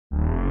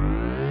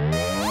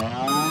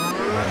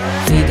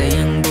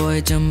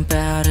I jump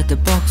out of the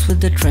box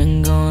with the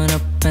trend going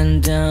up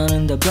and down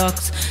in the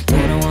blocks.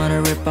 Don't I wanna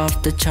rip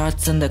off the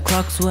charts and the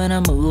clocks when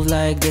I move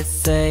like this,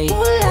 say ooh la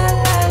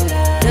la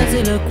la. Does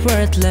it look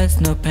worthless?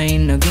 No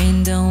pain, no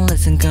gain. Don't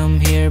listen, come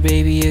here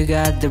baby, you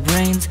got the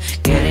brains.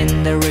 Get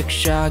in the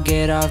rickshaw,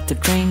 get off the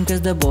train,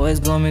 cause the boys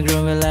got me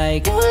groovy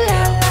like ooh la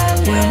la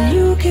la. When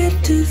you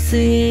get to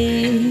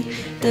see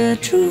the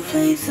true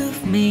face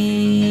of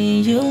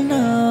me, you'll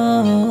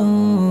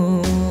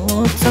know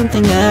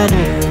something I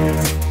do,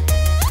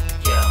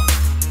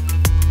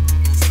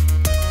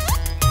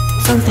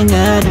 something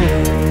I do,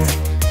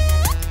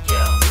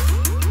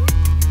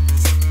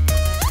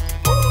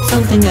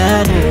 something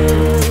I do,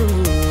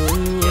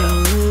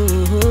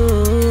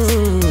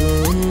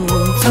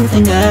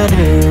 something I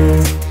do.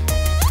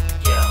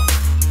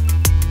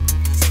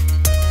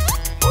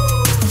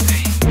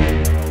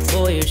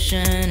 Boy, you're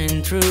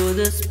shining through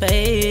the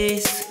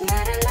space.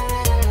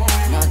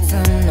 Not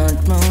sun,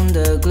 not moon,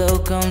 the glow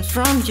comes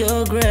from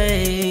your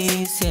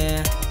grace,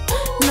 yeah.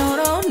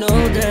 No,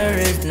 there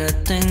is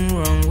nothing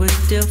wrong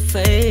with your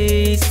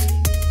face.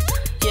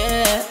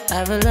 Yeah, I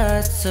have a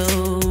lot, so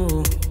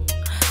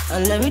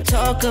let me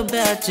talk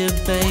about you,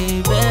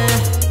 baby.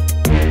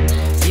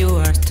 You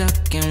are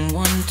stuck and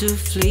want to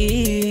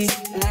flee.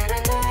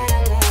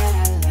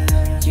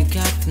 You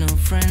got no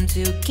friends,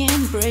 you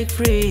can't break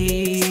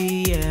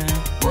free, yeah.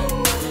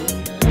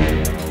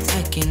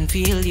 I can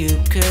feel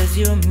you cause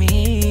you're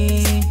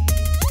me.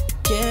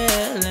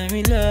 Yeah, let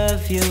me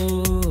love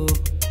you.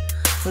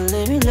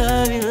 Let me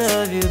love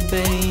you,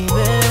 baby.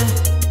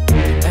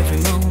 Every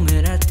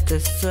moment at the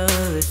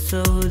service,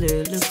 so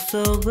they look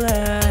so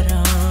glad.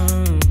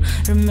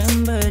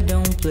 Remember,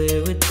 don't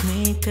play with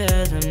me,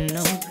 cause I'm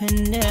no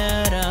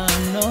pinata,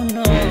 no.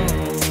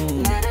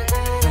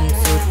 I'm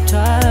so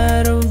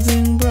tired of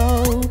being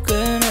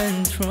broken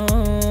and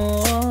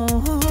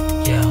thrown.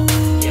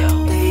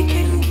 They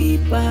can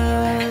keep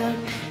up,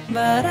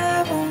 but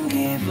I won't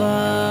give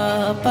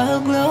up,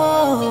 I'll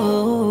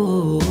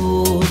glow.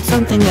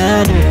 Something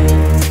I do,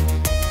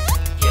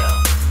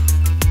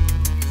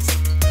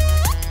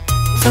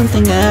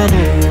 something I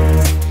do,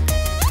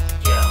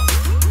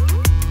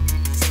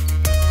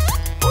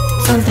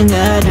 something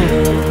I do,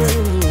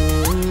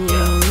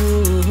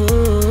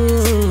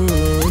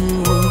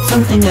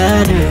 something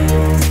I do.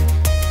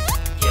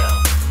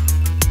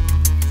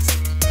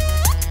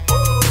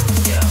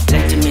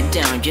 Letting me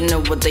down, you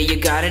know what, you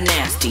got it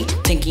nasty.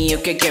 Thinking you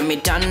can get me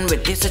done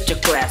with you, such a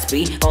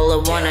graspy. All I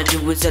wanna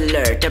do is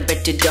alert. I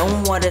bet you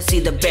don't wanna see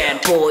the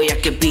bad boy I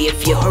could be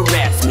if you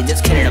harass me.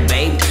 Just kidding,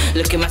 babe.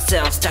 Look at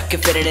myself, stuck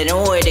and fitted in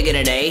oi to get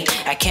it, eh?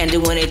 I can't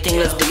do anything,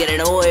 let's begin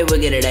it, oi, we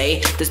get it,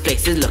 eh? This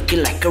place is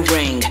looking like a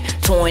ring.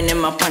 Toying in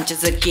my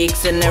punches and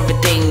kicks and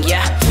everything,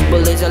 yeah.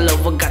 Bullies all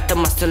over, got the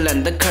muscle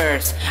and the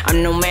curse.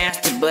 I'm no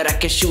master, but I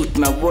can shoot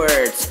my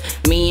words.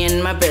 Me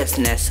and my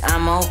business,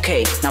 I'm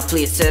okay. Now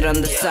please sit on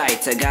the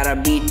sides, I got a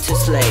beat to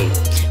slay.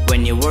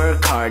 When you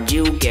work hard,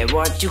 you get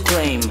what you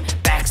claim.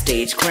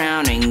 Backstage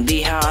crowning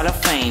the Hall of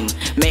Fame.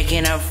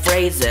 Making up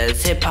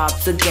phrases,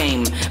 hip-hop's the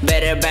game.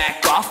 Better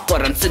back off,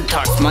 but I'm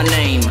Siddharth's my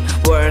name.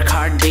 Work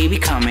hard, baby,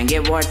 come and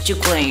get what you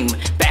claim.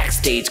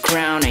 Backstage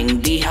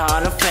crowning the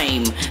Hall of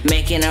Fame.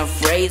 Making up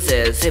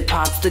phrases,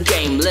 hip-hop's the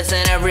game.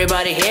 Listen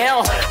everybody,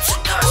 hail!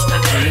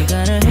 You're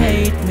gonna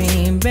hate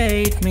me,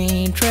 bait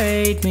me,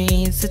 trade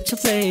me, such a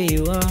play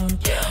you are.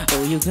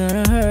 Oh, you're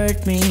gonna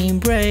hurt me,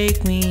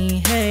 break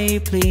me, hey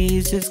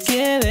please just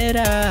give it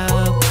up.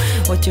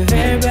 What you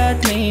hear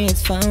about me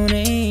is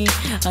phony.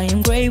 I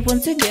am great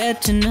once you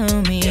get to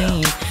know me.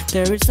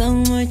 There is so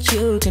much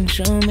you can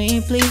show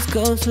me, please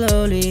go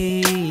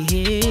slowly.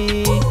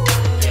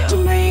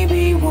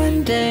 Maybe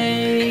one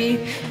day,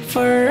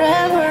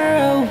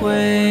 forever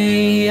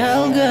away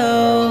I'll go.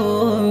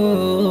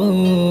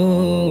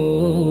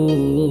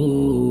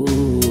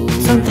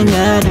 Something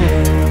I do,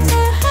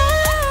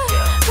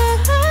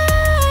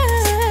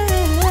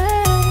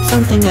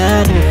 something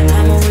I do.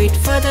 I'ma wait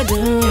for the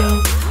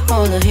doom.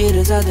 All the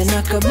haters are the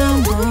knock a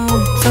boom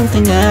boom.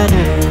 Something I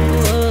do,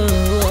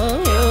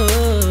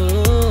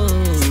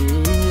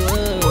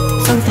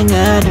 something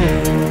I do.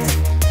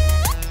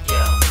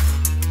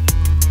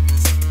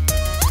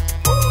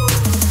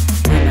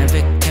 I'm a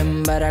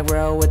victim, but I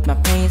grow with my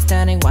pain.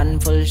 Standing one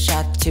full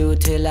shot to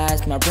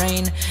utilize my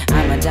brain.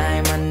 I'm a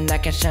diamond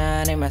that can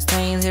shine in my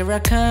stains. Here I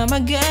come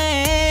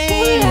again.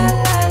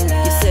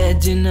 You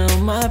said you know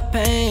my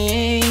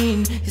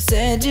pain. You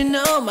said you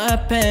know my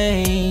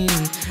pain.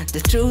 The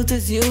truth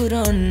is you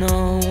don't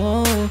know.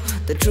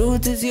 The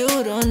truth is you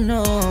don't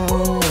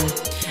know.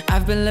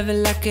 I've been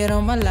living like it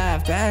all my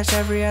life. Bash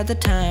every other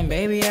time,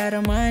 baby, I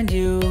don't mind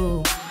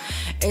you.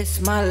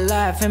 It's my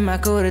life in my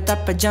kurta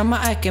pajama.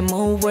 I can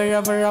move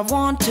wherever I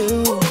want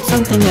to.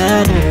 Something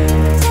I do,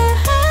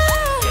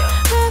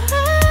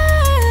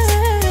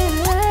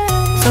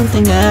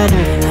 something I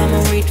do.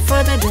 I'ma wait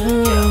for the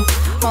doom.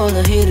 All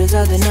the haters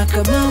are the knock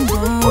a boom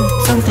boom.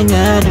 Something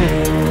I do,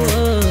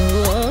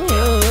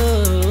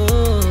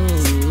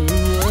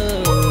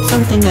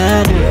 something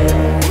I do.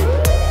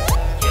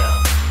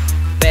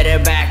 Better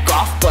back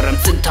off, but I'm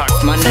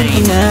Siddharth's my name.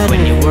 name.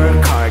 When you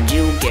work hard,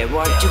 you get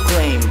what you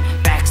claim.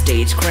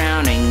 Backstage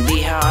crowning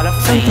the heart of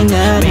fame.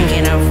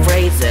 Making up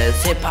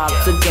phrases,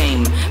 hip-hop's a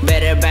game.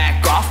 Better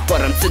back off,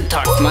 but I'm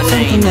Siddharth's my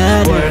name.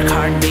 Work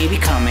hard, baby,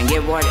 come and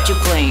get what you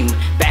claim.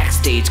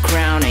 Backstage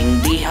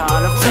crowning the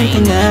heart of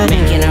fame.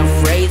 Making up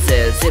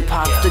phrases,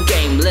 hip-hop's the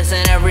game.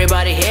 Listen,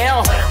 everybody,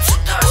 hail!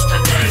 Siddharth's the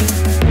name.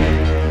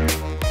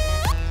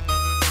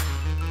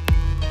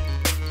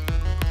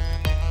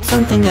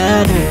 Something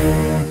I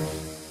do.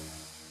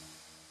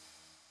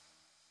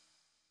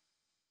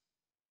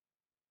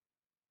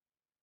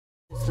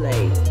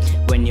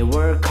 When you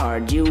work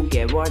hard, you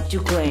get what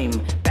you claim.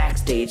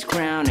 Backstage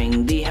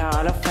crowning the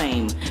heart of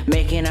fame.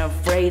 Making up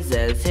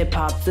phrases,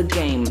 hip-hop's a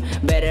game.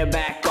 Better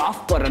back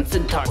off, but I'm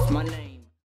Siddharth's my name.